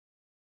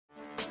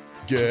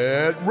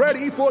Get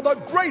ready for the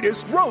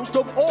greatest roast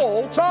of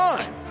all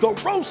time, the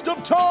Roast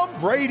of Tom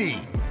Brady,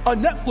 a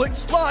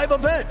Netflix live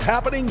event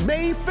happening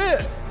May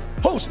 5th.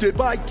 Hosted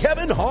by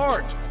Kevin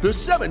Hart, the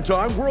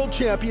 7-time world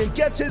champion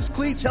gets his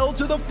cleats held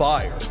to the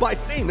fire by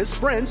famous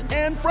friends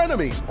and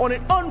frenemies on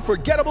an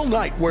unforgettable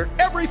night where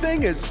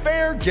everything is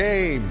fair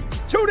game.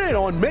 Tune in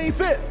on May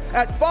 5th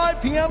at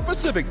 5 p.m.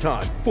 Pacific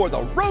time for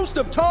the Roast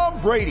of Tom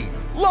Brady,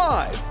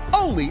 live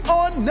only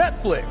on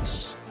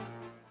Netflix.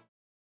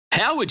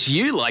 How would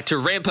you like to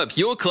ramp up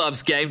your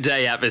club's game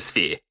day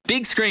atmosphere?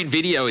 Big Screen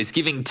Video is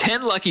giving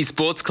 10 lucky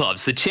sports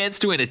clubs the chance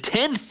to win a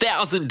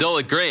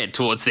 $10,000 grant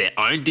towards their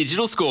own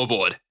digital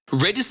scoreboard.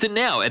 Register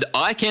now at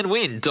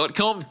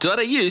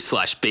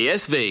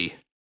iCanWin.com.au/BSV.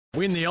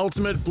 Win the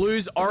ultimate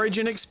Blues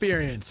Origin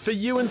experience for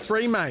you and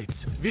 3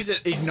 mates.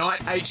 Visit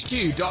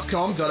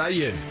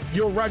ignitehq.com.au.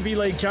 Your rugby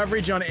league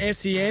coverage on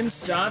SEN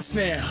starts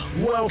now.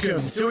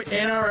 Welcome to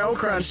NRL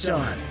Crunch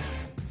Time.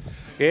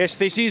 Yes,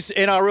 this is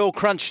NRL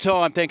Crunch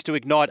Time. Thanks to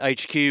Ignite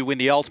HQ. Win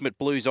the ultimate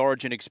Blues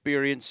Origin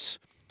experience.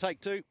 Take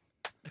 2.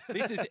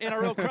 This is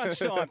NRL Crunch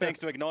Time.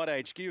 Thanks to Ignite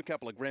HQ. A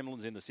couple of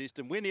gremlins in the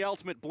system. Win the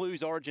ultimate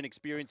Blues Origin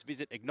experience.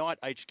 Visit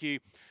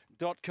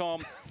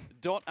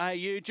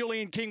ignitehq.com.au.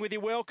 Julian King with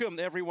you. Welcome,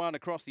 everyone,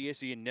 across the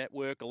SEN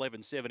network.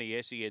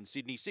 1170 SEN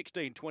Sydney,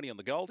 1620 on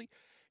the Goldie,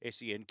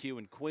 SENQ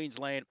in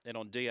Queensland, and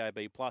on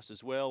DAB Plus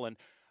as well. And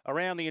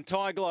around the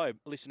entire globe,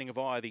 listening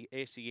via the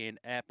SEN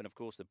app and, of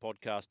course, the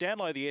podcast.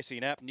 Download the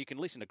SEN app and you can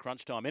listen to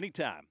Crunch Time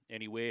anytime,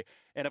 anywhere.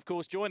 And, of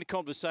course, join the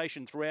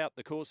conversation throughout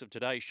the course of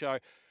today's show.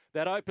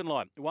 That open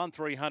line,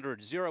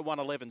 1300 01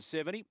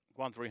 1170,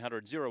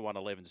 1300 01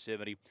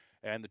 1170,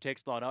 and the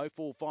text line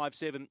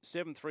 0457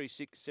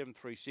 736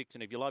 736.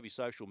 And if you love your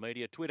social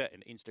media, Twitter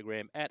and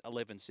Instagram at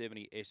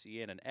 1170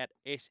 SEN and at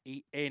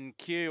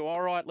SENQ.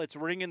 All right, let's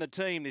ring in the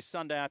team this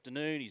Sunday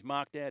afternoon. He's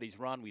marked out his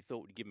run. We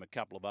thought we'd give him a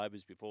couple of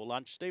overs before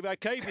lunch. Steve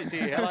O'Keefe is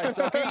here. Hello,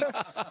 Socky.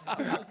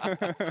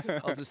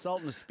 I was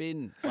assaulting the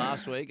spin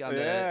last week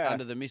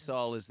under the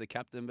missile as the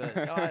captain, but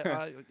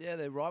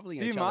they're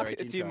rivaling each other.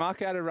 Do you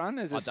mark out a run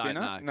as a spinner?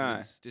 I don't know,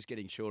 it's just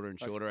getting shorter and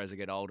shorter as I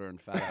get older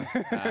and fatter.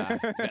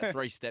 It's about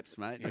 3 steps,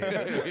 mate.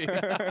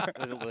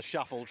 The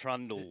shuffle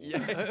trundle. Yeah.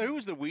 Who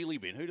was the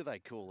wheelie bin? Who do they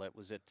call that?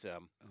 Was it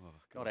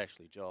not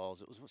Ashley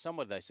Giles? It was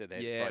somebody they said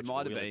they had. It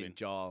might have been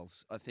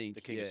Giles. I think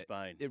the King of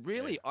Spain. It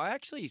really, I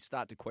actually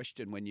start to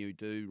question when you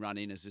do run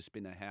in as a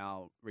spinner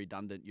how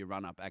redundant your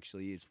run up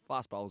actually is.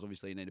 Fast bowlers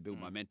obviously need to build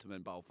momentum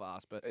and bowl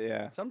fast, but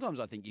sometimes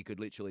I think you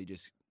could literally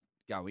just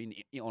go in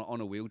on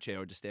a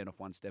wheelchair or just stand off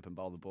one step and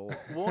bowl the ball.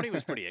 Warney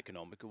was pretty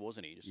economical,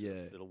 wasn't he? Just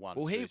a little 1,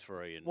 2,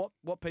 3. And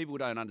what people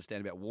don't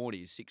understand about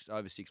Warney is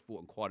over 6 foot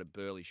and quite a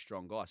burly,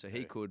 strong guy. So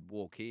he could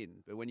walk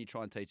in. But when you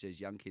try and teach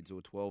these young kids who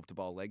are 12 to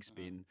bowl leg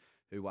spin,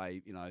 who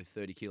weigh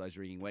 30 kilos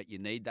wringing wet, you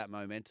need that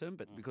momentum.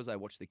 But because they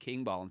watch the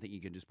King bowl and think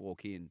you can just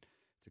walk in,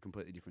 it's a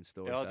completely different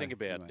story. I think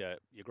about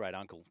your great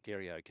uncle,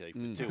 Kerry O'Keefe,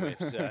 with 2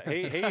 Fs.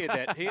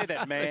 He had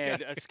that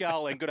mad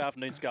Skull, and good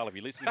afternoon, Skull, if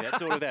you're listening. That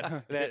sort of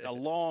that a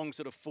long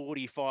sort of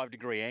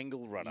 45-degree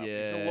angle run up.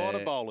 Yeah. There's a lot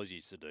of bowlers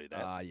used to do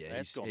that.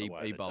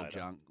 He bowled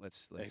junk.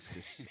 Let's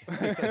just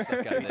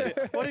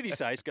What did he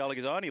say, Skull?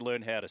 Because I only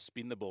learned how to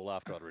spin the ball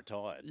after I'd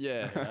retired.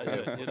 Yeah,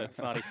 isn't it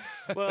funny?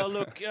 Well,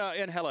 look,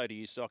 and hello to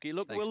you, Socky.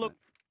 Look, Thanks,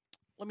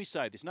 let me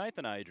say this: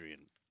 Nathan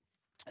Adrian,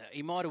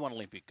 he might have won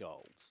Olympic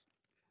golds,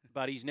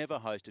 but he's never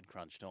hosted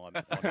Crunch Time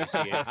on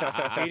SEN.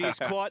 It is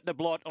quite the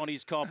blot on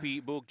his copy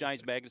book.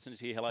 James Magnuson is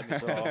here. Hello,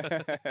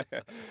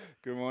 Mr.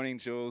 Good morning,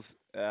 Jules.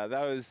 That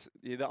was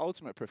the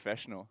ultimate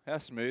professional. How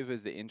smooth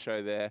was the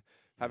intro there?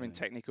 Having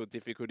technical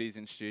difficulties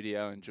in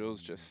studio, and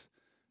Jules just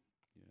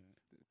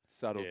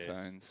subtle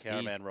tones.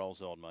 Caravan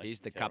rolls on, mate.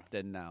 He's the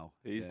captain now.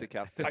 He's the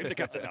captain. I'm the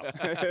captain now.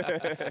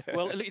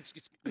 Well,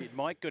 it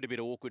might get a bit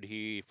awkward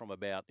here from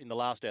about in the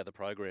last hour of the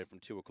program from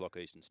 2 o'clock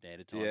Eastern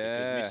Standard Time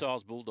because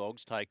Missiles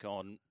Bulldogs take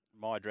on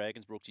my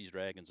Dragons, Brooksy's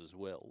Dragons as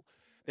well.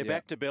 They're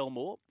back to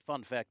Belmore.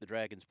 Fun fact, the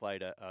Dragons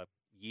played a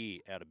year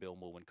out of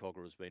Belmore when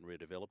Cogger has been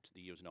redeveloped.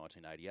 The year was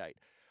 1988.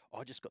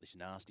 I just got this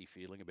nasty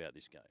feeling about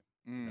this game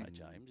today,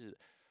 James.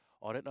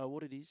 I don't know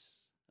what it is.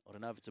 I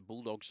don't know if it's a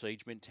Bulldog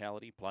siege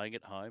mentality, playing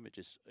at home.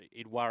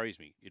 It worries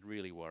me. It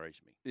really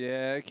worries me.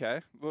 Yeah,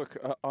 okay. Look,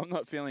 I'm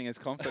not feeling as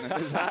confident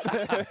as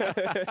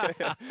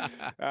that.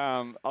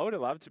 I would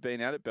have loved to have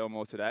been out at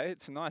Belmore today.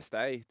 It's a nice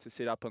day to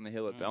sit up on the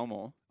hill at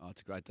Belmore. Oh,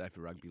 it's a great day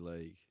for rugby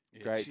league.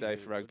 Great day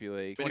for rugby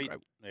league.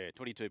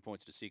 22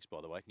 points to 6,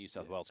 by the way. New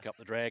South Wales Cup.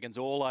 The Dragons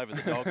all over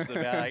the Dogs for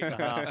about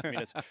 8.5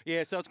 minutes.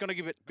 Yeah, so it's going to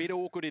give it a bit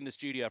awkward in the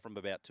studio from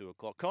about 2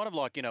 o'clock. Kind of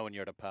like, when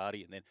you're at a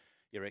party and then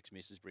your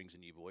ex-missus brings a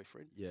new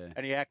boyfriend. Yeah.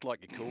 And you act like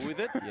you're cool with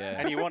it. Yeah.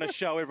 And you want to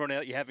show everyone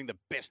out you're having the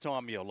best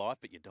time of your life,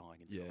 but you're dying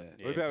inside.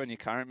 Yeah. What about when your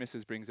current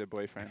missus brings her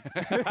boyfriend?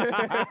 Well,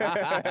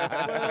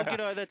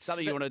 that's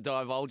something you want to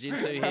divulge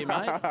into here,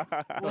 mate.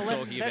 We're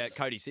talking about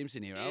Cody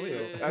Simpson here, are we?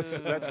 That's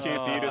cute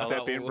for you to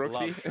step in,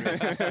 Brooksy.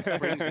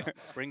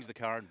 brings the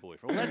current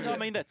boyfriend. Well,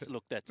 that's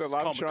the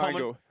love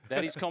triangle.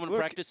 That is common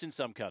practice in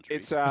some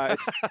countries.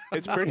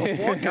 It's pretty.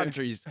 What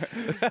countries?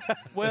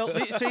 Well,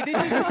 see,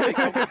 this is the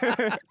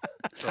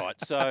thing. Right,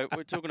 so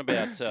we're talking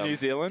about New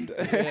Zealand.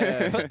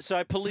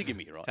 So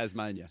polygamy, right?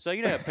 Tasmania. So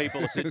you know how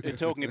people are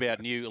talking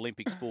about new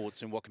Olympic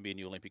sports and what can be a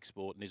new Olympic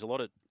sport, and there's a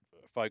lot of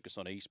focus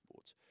on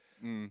esports.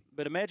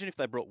 But imagine if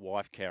they brought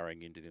wife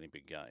carrying into the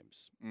Olympic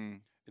Games.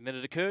 And then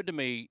it occurred to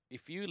me,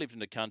 if you lived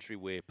in a country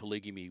where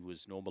polygamy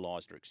was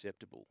normalised or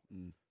acceptable,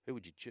 who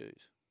would you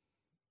choose?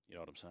 You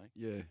know what I'm saying?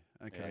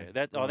 Yeah. Okay.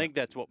 Yeah, I think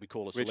that's what we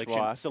call a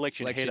wife?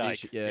 selection headache.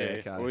 issue. Yeah.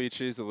 Okay. Or you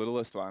choose the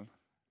littlest one.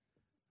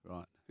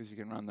 Right. Because you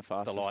can run the The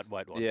fastest.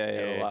 lightweight one.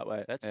 Yeah, the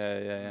lightweight. That's,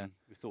 yeah.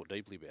 We thought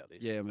deeply about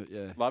this. Yeah.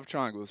 Love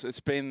triangles. It's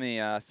been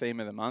the theme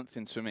of the month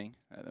in swimming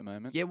at the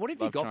moment. Yeah, what have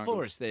Love you got triangles.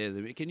 for us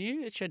there? Can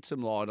you shed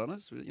some light on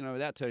us? You know,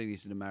 without turning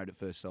this into Married at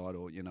First Sight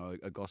or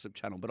a gossip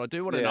channel. But I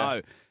do want to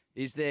know: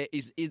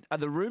 are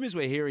the rumours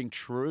we're hearing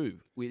true?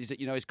 Is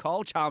it is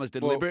Kyle Chalmers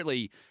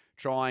deliberately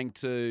trying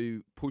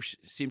to push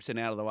Simpson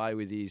out of the way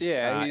with his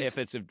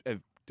efforts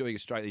of doing a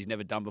straight that he's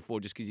never done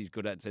before, just because he's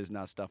good at it, says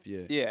no stuff?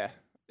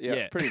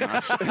 Yeah, pretty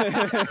much.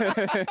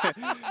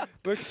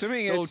 Look,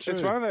 swimming,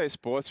 it's one of those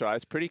sports, right?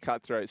 It's a pretty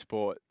cutthroat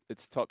sport.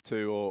 It's top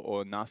two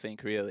or nothing,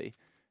 really.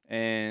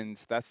 And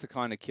that's the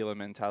kind of killer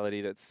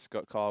mentality that's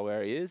got Kyle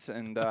where he is.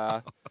 And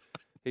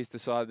he's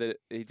decided that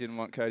he didn't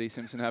want Cody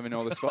Simpson having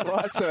all the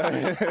spotlight. So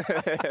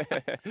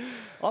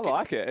I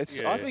like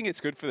it. I think it's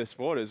good for the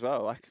sport as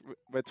well. Like,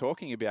 we're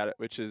talking about it,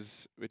 which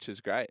is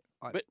great.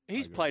 But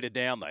he's played it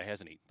down, though,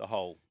 hasn't he? The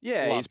whole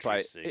he's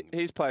played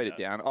it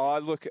down.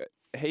 Look,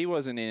 he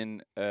wasn't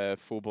in a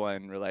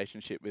full-blown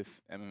relationship with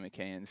Emma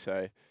McKeon,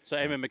 so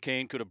Emma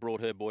McKeon could have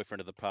brought her boyfriend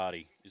to the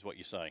party, is what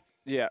you're saying?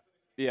 Yeah.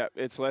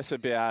 It's less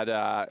about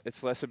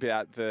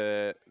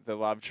the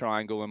love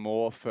triangle and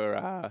more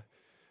for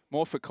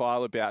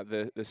Kyle about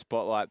the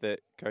spotlight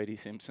that Cody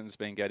Simpson's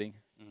been getting.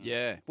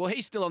 Yeah. Well,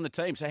 he's still on the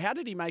team. So how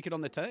did he make it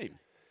on the team?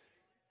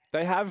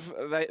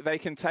 They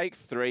can take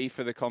 3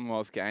 for the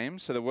Commonwealth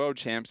Games. So the world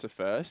champs are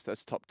first.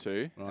 That's top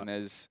 2, right. And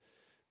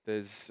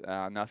there's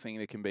nothing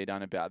that can be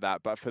done about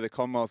that. But for the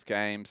Commonwealth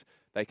Games,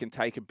 they can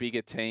take a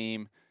bigger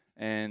team,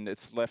 and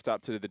it's left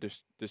up to the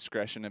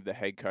discretion of the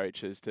head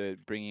coaches to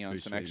bringing on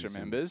some extra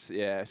members.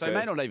 Yeah, so he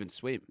may not even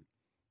swim.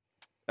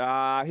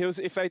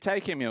 If they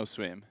take him, he'll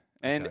swim.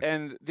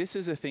 And this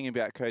is the thing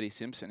about Cody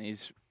Simpson.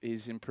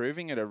 He's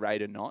improving at a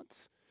rate of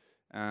knots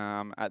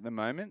at the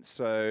moment.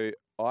 So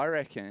I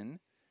reckon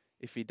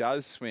if he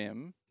does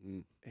swim,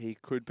 he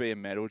could be a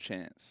medal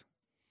chance.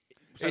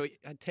 So he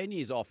had 10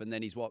 years off, and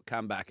then he's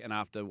come back, and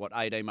after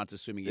 18 months of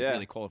swimming, he's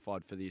nearly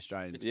qualified for the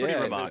Australians. It's pretty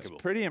remarkable.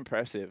 It's pretty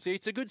impressive. See,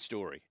 it's a good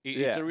story.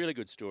 It's a really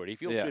good story.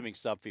 If you're swimming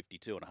sub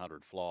 52 and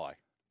 100 fly,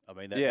 I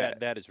mean,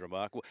 that is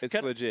remarkable. It's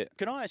legit.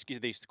 Can I ask you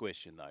this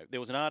question, though? There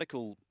was an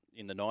article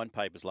in the 9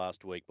 papers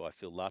last week by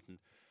Phil Lutton.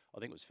 I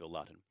think it was Phil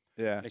Lutton.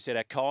 Yeah. And he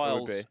said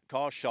Kyle's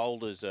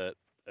shoulders are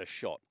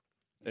shot.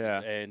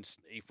 Yeah. And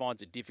he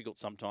finds it difficult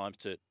sometimes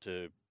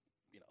to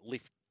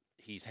lift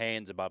his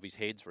hands above his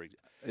head, for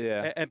example.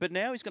 Yeah. But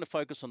now he's going to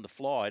focus on the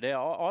fly.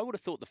 Now, I would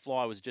have thought the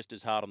fly was just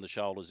as hard on the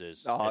shoulders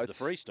as the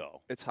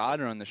freestyle. It's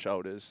harder on the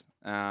shoulders.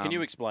 Can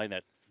you explain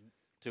that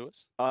to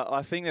us?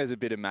 I think there's a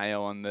bit of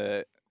mayo on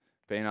the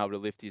being able to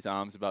lift his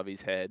arms above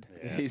his head.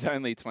 Yeah. He's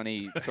only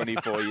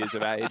 24 years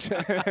of age.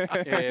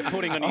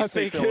 Putting on his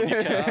seatbelt on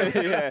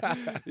your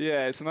car.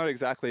 Yeah, it's not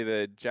exactly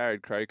the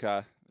Jared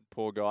Croker,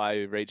 poor guy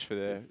who reached for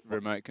the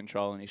remote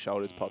control and his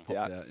shoulders popped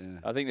out.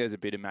 I think there's a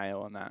bit of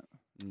mayo on that.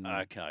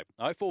 Okay.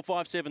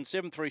 0457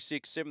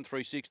 736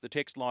 736, the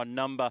text line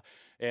number,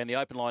 and the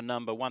open line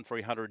number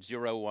 1300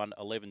 01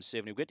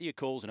 1170. We'll get to your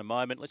calls in a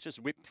moment. Let's just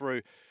whip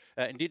through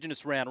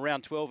Indigenous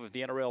round 12 of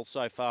the NRL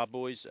so far,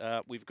 boys.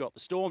 We've got the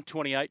Storm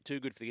 28,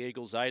 too good for the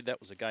Eagles. That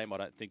was a game I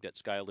don't think that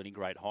scaled any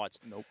great heights.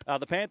 Nope.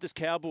 The Panthers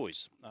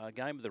Cowboys,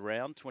 game of the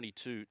round,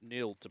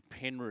 22-0 to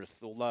Penrith,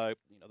 although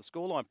the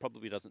scoreline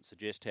probably doesn't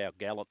suggest how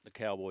gallant the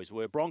Cowboys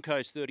were.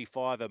 Broncos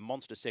 35, a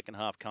monster second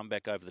half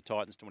comeback over the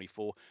Titans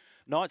 24.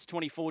 Knights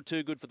 24,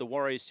 too good for the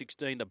Warriors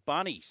 16. The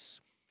Bunnies,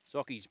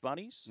 Socky's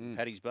Bunnies,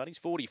 Paddy's Bunnies,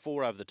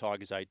 44 over the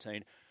Tigers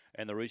 18.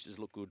 And the Roosters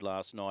looked good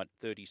last night,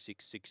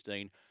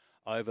 36-16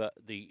 over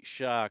the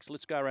Sharks.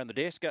 Let's go around the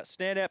desk.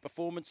 Standout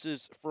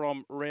performances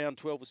from round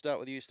 12. We'll start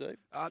with you, Steve.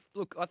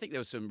 Look, I think there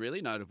were some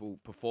really notable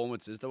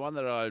performances. The one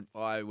that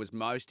I was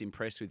most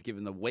impressed with,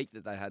 given the week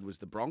that they had, was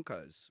the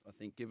Broncos. I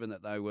think given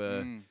that they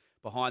were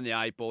behind the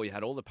 8 ball, you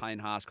had all the Payne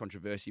Haas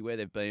controversy where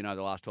they've been over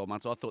the last 12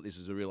 months. I thought this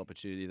was a real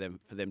opportunity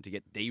for them to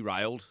get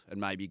derailed and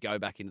maybe go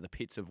back into the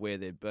pits of where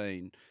they've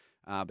been.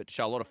 But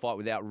show a lot of fight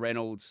without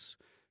Reynolds.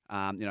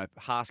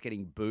 Haas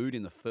getting booed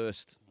in the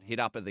first hit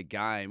up of the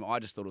game. I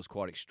just thought it was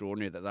quite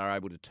extraordinary that they were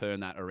able to turn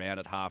that around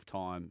at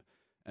halftime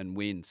and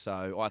win.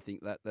 So I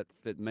think that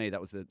for me,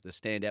 that was the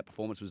standout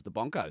performance was the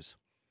Broncos.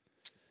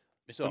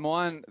 For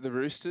mine, the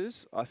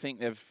Roosters, I think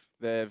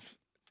they've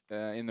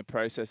in the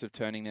process of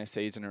turning their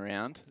season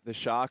around. The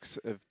Sharks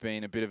have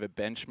been a bit of a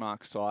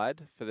benchmark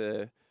side for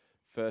the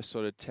first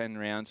sort of 10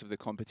 rounds of the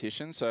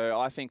competition. So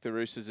I think the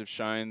Roosters have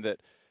shown that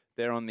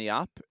they're on the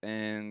up,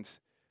 and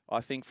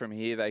I think from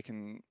here they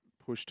can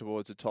push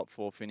towards a top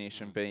 4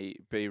 finish and be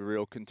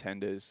real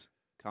contenders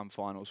come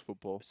finals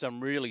football. Some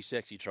really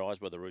sexy tries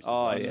by the Roosters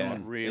Oh, last yeah.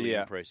 night. Really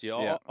Yeah. impressive.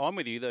 Yeah. I'm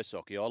with you though,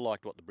 Socky. I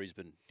liked what the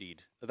Brisbane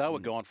did. They were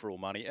gone for all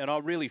money, and I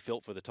really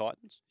felt for the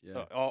Titans.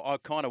 Yeah. I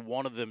kind of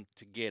wanted them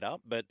to get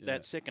up, but Yeah.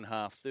 that second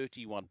half,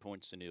 31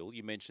 points to nil.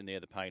 You mentioned there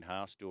the Payne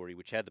Haas story,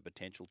 which had the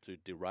potential to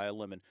derail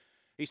them, and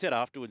he said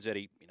afterwards that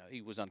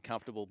he was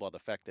uncomfortable by the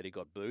fact that he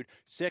got booed.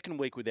 Second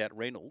week without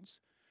Reynolds.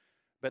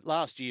 But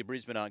last year,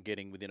 Brisbane aren't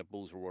getting within a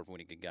Bulls reward of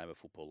winning a game of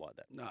football like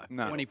that.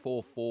 No.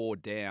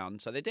 24-4 down.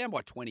 So they're down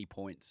by 20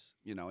 points,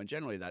 and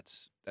generally that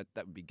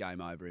would be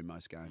game over in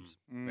most games.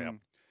 Yeah.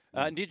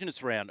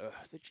 Indigenous round,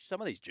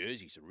 some of these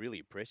jerseys are really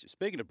impressive.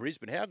 Speaking of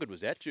Brisbane, how good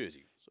was that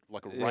jersey? Sort of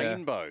like a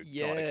rainbow kind of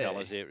Yeah.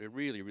 colours there.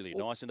 Really, really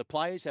nice. And the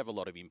players have a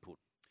lot of input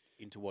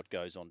into what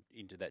goes on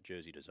into that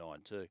jersey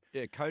design too.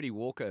 Yeah, Cody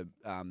Walker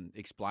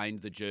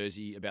explained the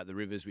jersey about the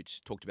Rivers,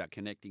 which talked about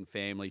connecting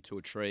family to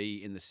a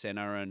tree in the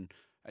centre. And,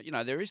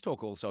 there is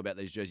talk also about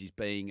these jerseys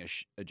being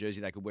a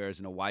jersey they could wear as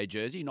an away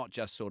jersey, not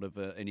just sort of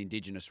an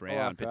Indigenous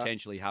round,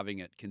 potentially having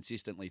it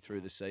consistently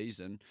through the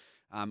season.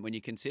 When you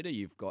consider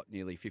you've got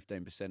nearly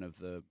 15% of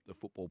the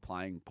football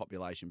playing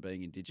population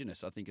being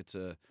Indigenous, I think it's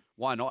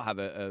why not have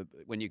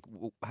when you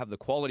have the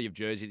quality of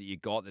jersey that you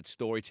got, that's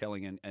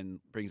storytelling and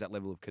brings that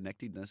level of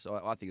connectedness.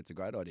 I think it's a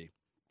great idea.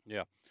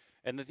 Yeah.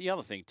 And the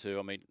other thing too,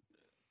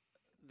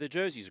 the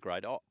jerseys are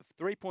great.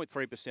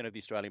 3.3% of the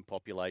Australian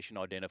population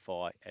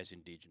identify as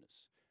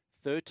Indigenous.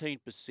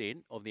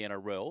 13% of the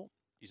NRL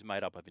is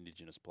made up of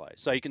Indigenous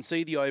players. So you can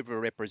see the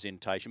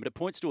over-representation, but it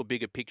points to a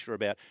bigger picture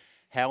about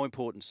how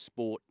important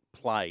sport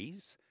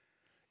plays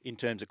in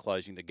terms of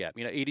closing the gap.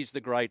 It is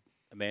the great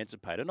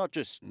emancipator, not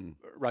just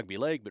rugby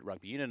league, but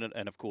rugby union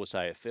and of course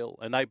AFL.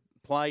 And they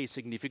play a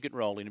significant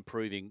role in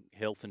improving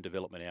health and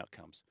development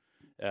outcomes.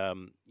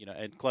 And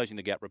Closing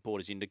the Gap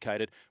report has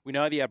indicated we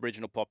know the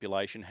Aboriginal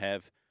population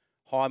have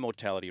high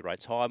mortality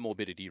rates, high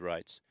morbidity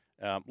rates,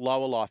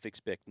 lower life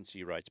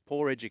expectancy rates,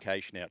 poor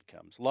education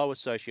outcomes, lower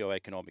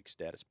socioeconomic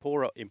status,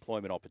 poorer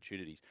employment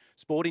opportunities.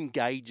 Sport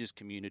engages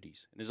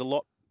communities. And there's a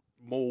lot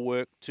more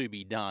work to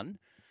be done,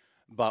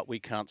 but we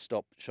can't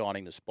stop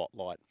shining the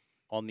spotlight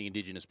on the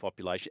Indigenous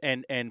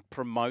population and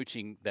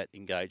promoting that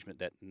engagement,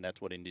 and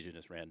that's what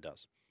Indigenous Round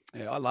does.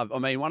 Yeah,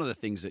 one of the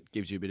things that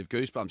gives you a bit of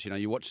goosebumps,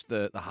 you watch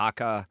the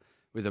haka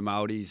with the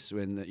Māoris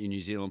when in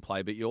New Zealand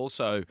play, but you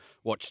also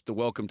watch the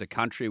Welcome to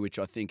Country, which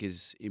I think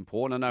is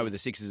important. I know with the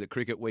Sixers at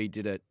cricket, we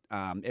did it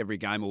every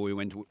game, or we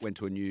went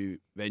to a new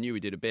venue.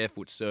 We did a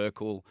barefoot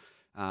circle.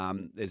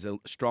 There's a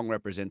strong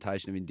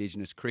representation of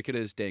Indigenous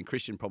cricketers, Dan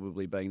Christian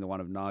probably being the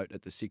one of note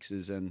at the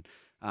Sixers, and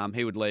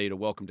he would lead a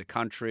Welcome to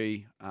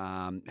Country.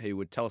 He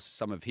would tell us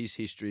some of his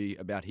history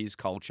about his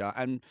culture,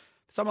 and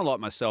someone like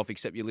myself,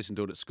 except you listen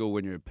to it at school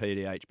when you're at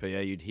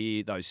PDHPE, you'd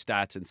hear those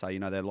stats and say,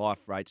 their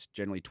life rate's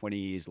generally 20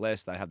 years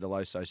less. They have the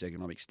low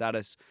socioeconomic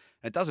status.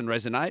 And it doesn't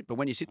resonate, but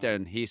when you sit there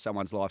and hear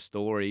someone's life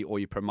story, or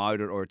you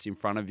promote it, or it's in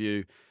front of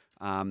you,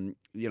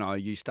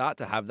 you start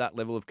to have that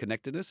level of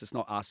connectedness. It's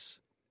not us,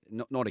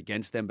 not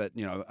against them, but,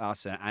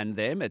 us and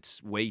them.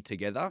 It's we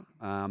together.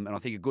 And I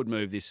think a good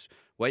move this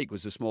week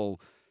was a small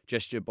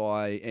gesture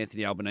by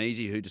Anthony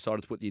Albanese, who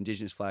decided to put the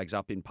Indigenous flags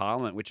up in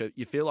Parliament, which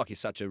you feel like is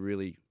such a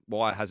really,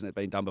 why hasn't it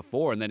been done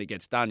before? And then it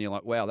gets done. You're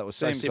like, wow, that was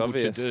so simple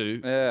obvious to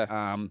do.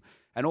 Yeah.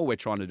 And all we're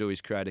trying to do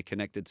is create a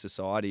connected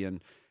society.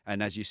 And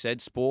as you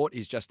said, sport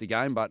is just a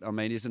game, but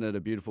isn't it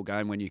a beautiful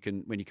game when you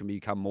can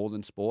become more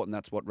than sport? And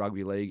that's what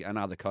rugby league and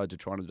other codes are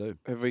trying to do.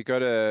 Have we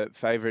got a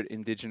favourite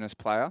Indigenous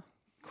player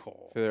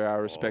for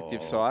our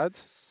respective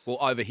sides? Well,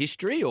 over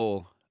history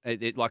or?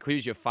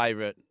 Who's your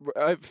favourite?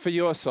 For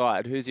your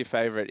side, who's your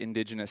favourite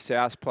Indigenous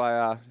South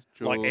player,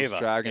 Jules,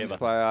 Dragons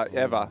player,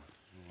 ever?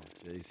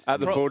 Jeez. At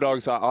the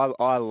Bulldogs,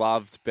 I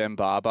loved Ben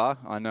Barber.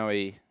 I know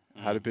he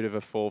had a bit of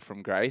a fall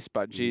from grace,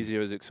 but geez, he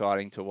was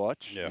exciting to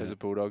watch as a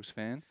Bulldogs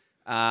fan.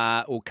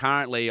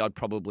 Currently, I'd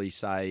probably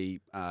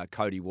say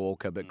Cody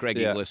Walker, but Greg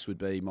Inglis would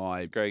be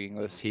my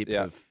tip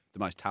of the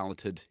most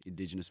talented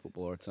Indigenous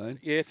footballer I've seen.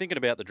 Yeah, thinking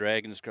about the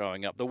Dragons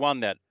growing up, the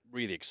one that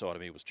really excited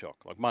me was Chock.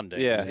 Like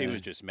Mundine, he was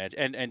just magic.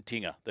 And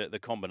Tinger, the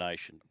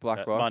combination.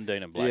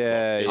 Mundine and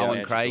Blacklock.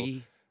 Owen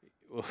Craigie.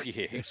 Well,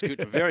 yeah, he was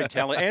good. Very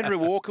talented. Andrew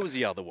Walker was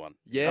the other one.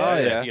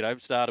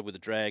 Started with the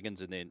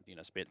Dragons and then,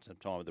 spent some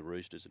time with the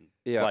Roosters and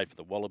played for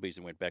the Wallabies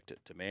and went back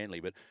to Manly.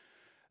 But,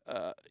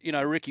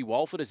 Ricky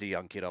Walford as a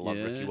young kid. I love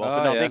Ricky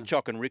Walford. I think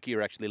Chock and Ricky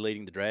are actually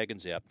leading the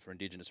Dragons out for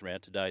Indigenous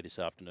Round today, this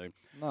afternoon.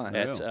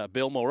 Nice. At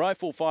Belmore.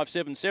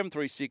 0457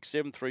 736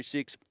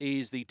 736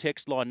 is the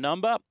text line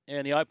number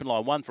and the open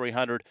line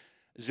 1300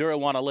 01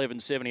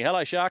 1170.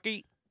 Hello,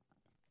 Sharky.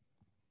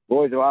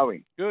 Boys, how are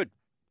we? Good.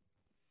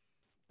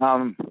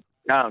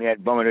 Currently at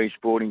Bomadeau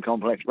Sporting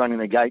Complex, running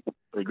the gate for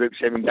the Group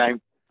 7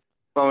 game.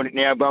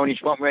 Boney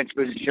Swamp Rats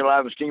versus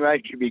Shillova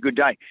Stingrays. Should be a good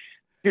day.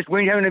 Just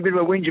having a bit of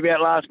a whinge about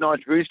last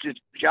night's Roosters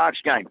Sharks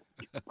game.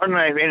 I don't know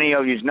if any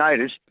of you's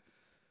noticed,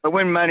 but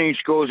when Manu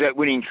scores that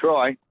winning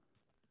try,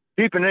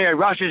 Tupaneo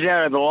rushes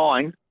out of the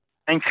line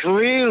and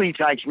clearly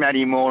takes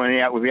Matty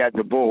Moreland out without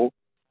the ball,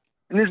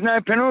 and there's no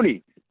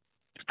penalty.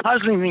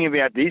 puzzling thing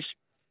about this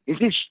is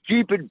this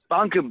stupid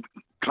bunker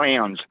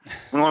clowns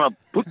want to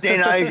put their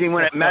nose in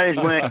when it matters,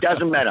 when it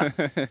doesn't matter.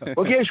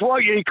 Well, guess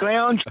what, you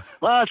clowns?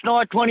 Last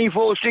night,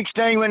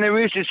 24-16, when the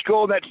Roosters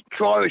scored that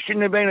try, it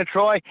shouldn't have been a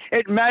try.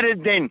 It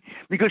mattered then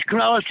because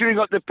Cronulla should have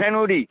got the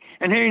penalty.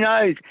 And who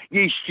knows,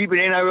 you stupid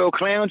NRL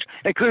clowns,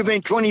 it could have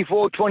been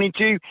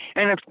 24-22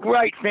 and a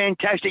great,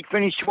 fantastic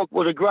finish. What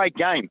was a great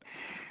game.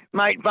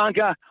 Mate,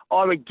 bunker,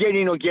 either get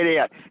in or get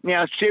out.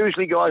 Now,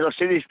 seriously, guys, I've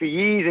said this for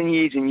years and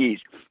years and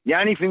years. The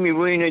only thing we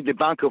really need the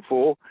bunker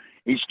for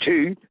is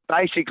to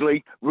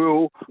basically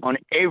rule on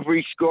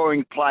every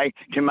scoring play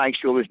to make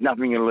sure there's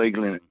nothing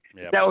illegal in it.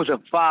 Yep. That was a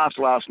farce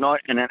last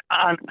night. And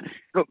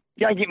look,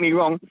 don't get me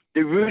wrong,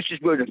 the Roosters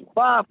were the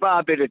far,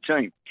 far better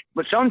team.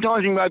 But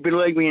sometimes in rugby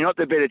league, when you're not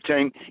the better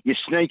team, you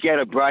sneak out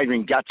of bravery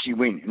and guts, you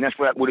win. And that's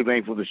what it would have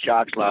been for the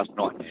Sharks last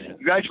night.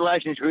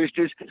 Congratulations,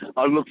 Roosters.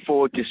 I look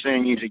forward to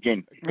seeing you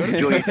again.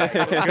 Enjoy your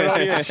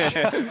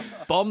day.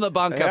 Bomb the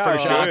bunker from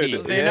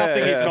Sharky. They're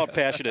nothing if not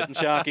passionate, and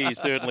Sharky is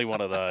certainly one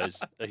of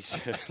those.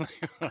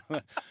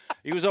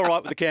 He was all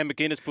right with the Cam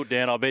McInnes put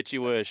down. I bet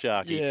you were,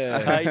 Sharky. Yeah.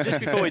 Hey, just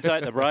before we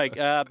take the break,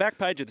 back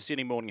page of the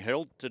Sydney Morning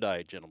Herald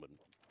today, gentlemen.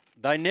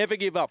 They never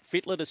give up.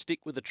 Fittler to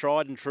stick with the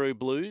tried and true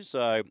Blues.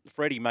 So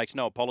Freddie makes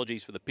no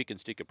apologies for the pick and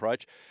stick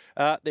approach.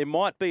 There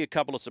might be a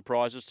couple of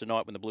surprises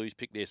tonight when the Blues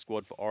pick their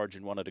squad for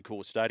Origin 1 at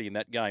Accor Stadium.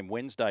 That game,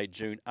 Wednesday,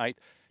 June 8th.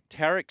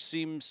 Tarek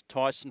Sims,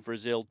 Tyson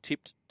Frizzell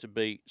tipped to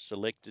be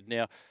selected.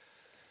 Now,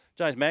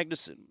 James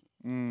Magnuson,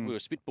 we were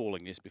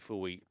spitballing this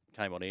before we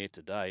came on air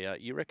today.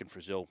 You reckon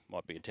Frizzell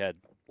might be a tad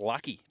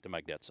lucky to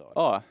make that side?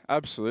 Oh,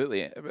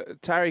 absolutely.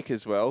 Tarek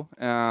as well.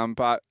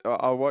 But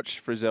I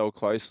watched Frizzell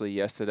closely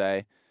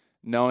yesterday,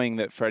 knowing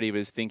that Freddie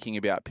was thinking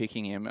about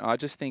picking him. I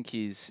just think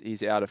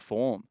he's out of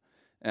form.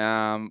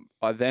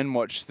 I then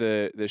watched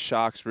the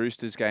Sharks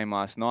Roosters game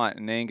last night,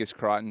 and Angus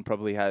Crichton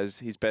probably has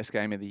his best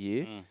game of the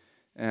year.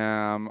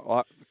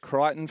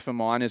 Crichton, for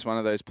mine, is one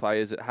of those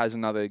players that has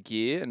another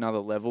gear, another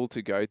level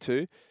to go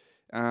to.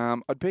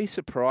 I'd be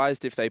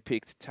surprised if they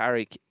picked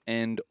Tarek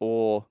and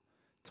or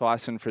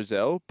Tyson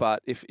Frizzell,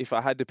 but if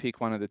I had to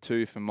pick one of the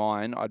two for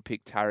mine, I'd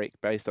pick Tarek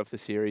based off the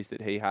series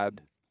that he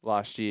had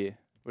last year.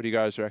 What do you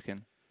guys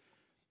reckon?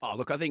 Oh,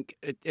 look, I think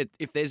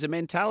if there's a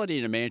mentality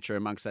and a mantra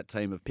amongst that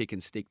team of pick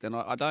and stick, then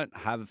I don't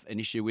have an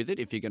issue with it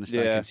if you're going to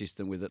stay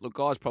consistent with it. Look,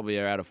 guys probably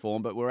are out of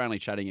form, but we're only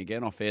chatting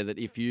again off air that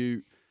if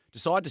you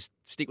decide to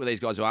stick with these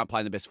guys who aren't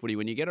playing the best footy,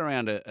 when you get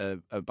around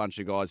a bunch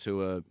of guys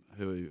who are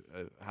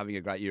having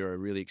a great year, are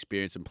really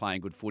experienced and playing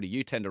good footy,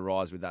 you tend to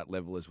rise with that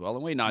level as well.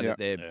 And we know that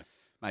they're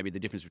maybe the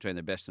difference between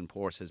the best and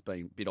poorest has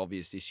been a bit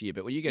obvious this year.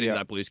 But when you get into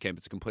that Blues camp,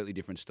 it's a completely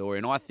different story.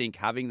 And I think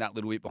having that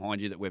little bit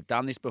behind you that we've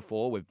done this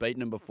before, we've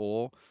beaten them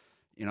before,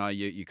 you know,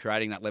 you're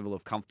creating that level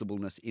of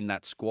comfortableness in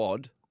that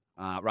squad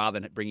rather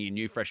than bringing in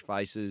new fresh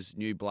faces,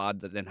 new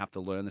blood that then have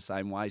to learn the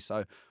same way.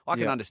 So I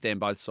can understand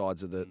both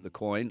sides of the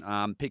coin.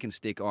 Pick and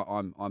stick,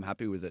 I'm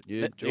happy with it.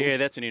 You, Jules? Yeah,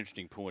 that's an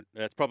interesting point.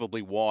 That's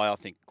probably why I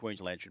think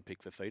Queensland should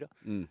pick Fifita,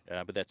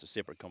 but that's a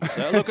separate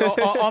conversation. Look,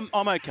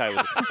 I'm okay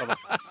with it.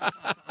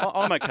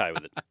 I'm okay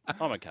with it.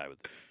 I'm okay with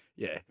it.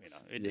 Yeah,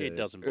 it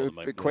doesn't bother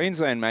me.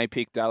 Queensland may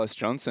pick Dallas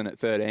Johnson at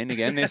 13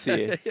 again this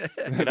year.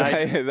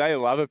 They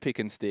love a pick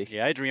and stick.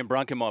 Yeah, Adrian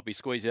Brunker might be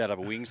squeezed out of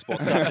a wing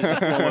spot, such as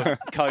the former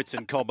Coates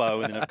and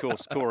Cobbo, and then, of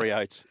course, Corey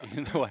Oates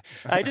in the way.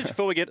 Hey, just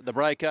before we get to the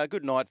break,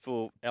 good night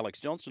for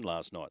Alex Johnston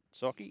last night.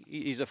 Socky,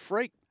 he's a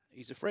freak.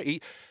 He's a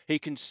freak. He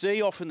can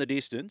see off in the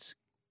distance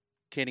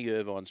Kenny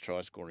Irvine's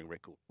try-scoring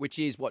record. Which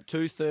is,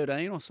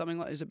 213 or something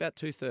like that? Is about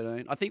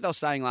 213. I think they were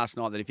saying last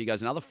night that if he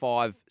goes another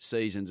 5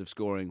 seasons of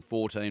scoring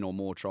 14 or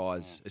more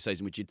tries a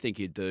season, which you'd think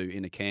he'd do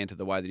in a canter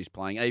the way that he's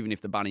playing, even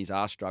if the Bunnies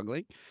are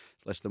struggling,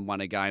 it's less than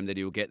one a game that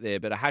he'll get there.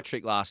 But a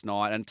hat-trick last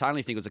night, and I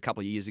only think it was a couple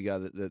of years ago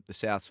that the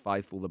South's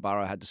faithful, the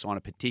Borough, had to sign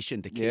a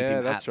petition to keep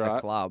him at the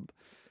club.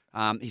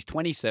 He's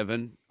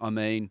 27. I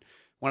mean,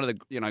 one of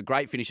the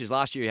great finishes.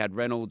 Last year he had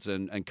Reynolds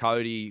and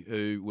Cody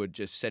who would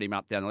just set him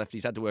up down the left.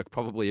 He's had to work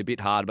probably a bit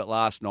hard, but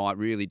last night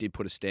really did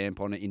put a stamp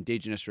on it.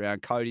 Indigenous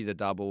round, Cody the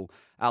double,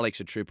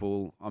 Alex a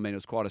triple. I mean, it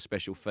was quite a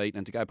special feat.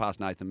 And to go past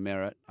Nathan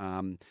Merritt,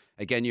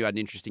 again, you had an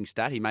interesting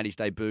stat. He made his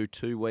debut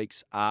 2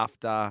 weeks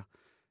after...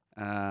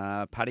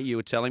 Paddy, you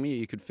were telling me,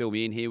 you could fill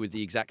me in here with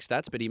the exact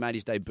stats, but he made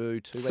his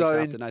debut 2 weeks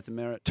after Nathan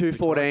Merritt.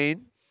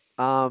 2:14.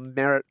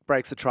 Merritt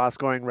breaks the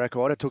try-scoring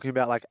record. It took him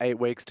about 8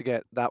 weeks to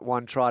get that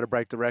one try to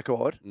break the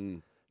record.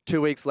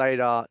 2 weeks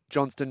later,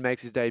 Johnston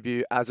makes his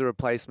debut as a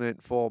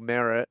replacement for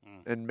Merritt,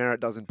 and Merritt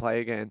doesn't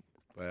play again.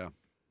 Wow.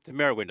 The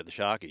Merritt went to the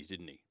Sharkies,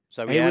 didn't he?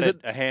 So he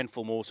added a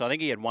handful more. So I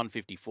think he had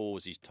 154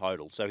 was his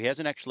total. So he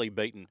hasn't actually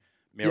beaten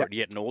Merritt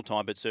yet in all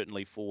time, but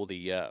certainly for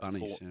the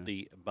Bunnies.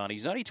 The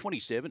Bunnies. He's only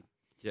 27.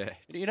 Yeah,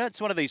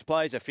 it's one of these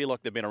players that feel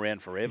like they've been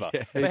around forever.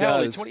 Yeah, but how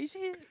old is 20?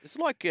 It's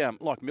like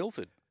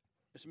Milford.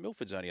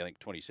 Milford's only, I think,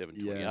 27,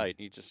 28.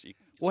 Yeah. It's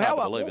hard to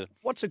believe it.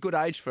 What's a good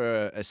age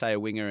for, say, a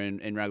winger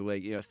in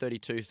rugby league?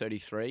 32,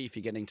 33. If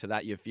you're getting to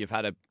that, you've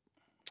had a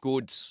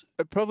good...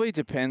 It probably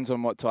depends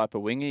on what type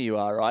of winger you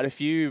are, right?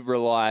 If you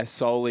rely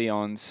solely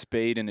on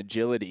speed and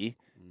agility,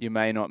 you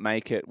may not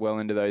make it well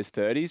into those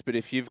 30s. But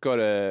if you've got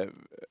a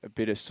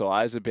bit of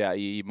size about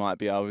you, you might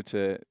be able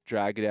to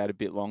drag it out a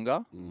bit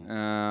longer.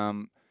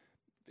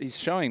 He's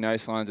showing no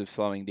signs of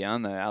slowing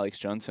down, though, Alex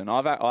Johnson.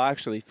 I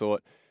actually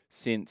thought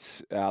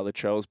since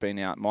Latrell's been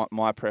out,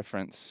 my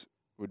preference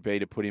would be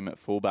to put him at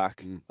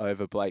fullback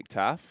over Blake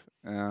Taaffe.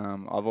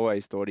 I've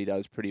always thought he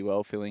does pretty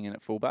well filling in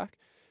at fullback,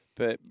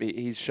 but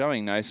he's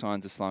showing no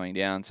signs of slowing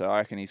down, so I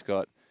reckon he's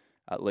got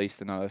at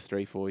least another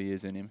 3-4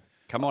 years in him.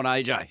 Come on,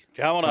 AJ.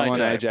 Come on,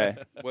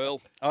 AJ.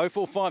 Well,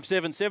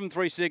 0457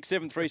 736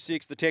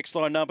 736, the text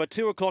line number.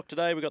 2 o'clock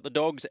today, we've got the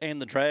Dogs and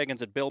the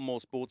Dragons at Belmore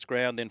Sports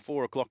Ground. Then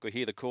 4 o'clock, we'll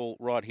hear the call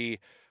right here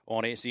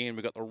on SEN.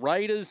 We've got the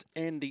Raiders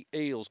and the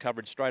Eels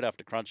coverage straight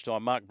after crunch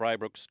time. Mark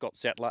Braybrook, Scott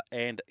Sattler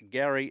and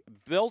Gary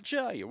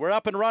Belcher. We're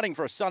up and running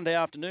for a Sunday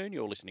afternoon.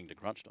 You're listening to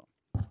Crunch Time.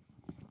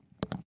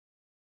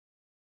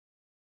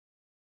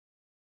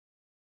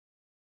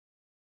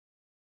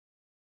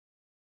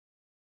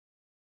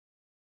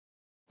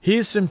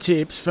 Here's some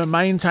tips for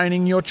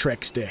maintaining your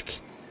Trex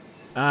deck.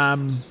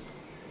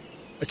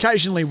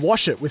 Occasionally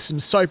wash it with some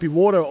soapy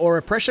water or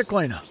a pressure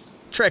cleaner.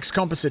 Trex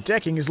composite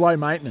decking is low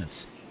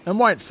maintenance and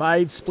won't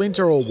fade,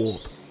 splinter or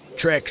warp.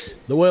 Trex,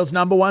 the world's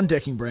 #1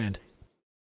 decking brand.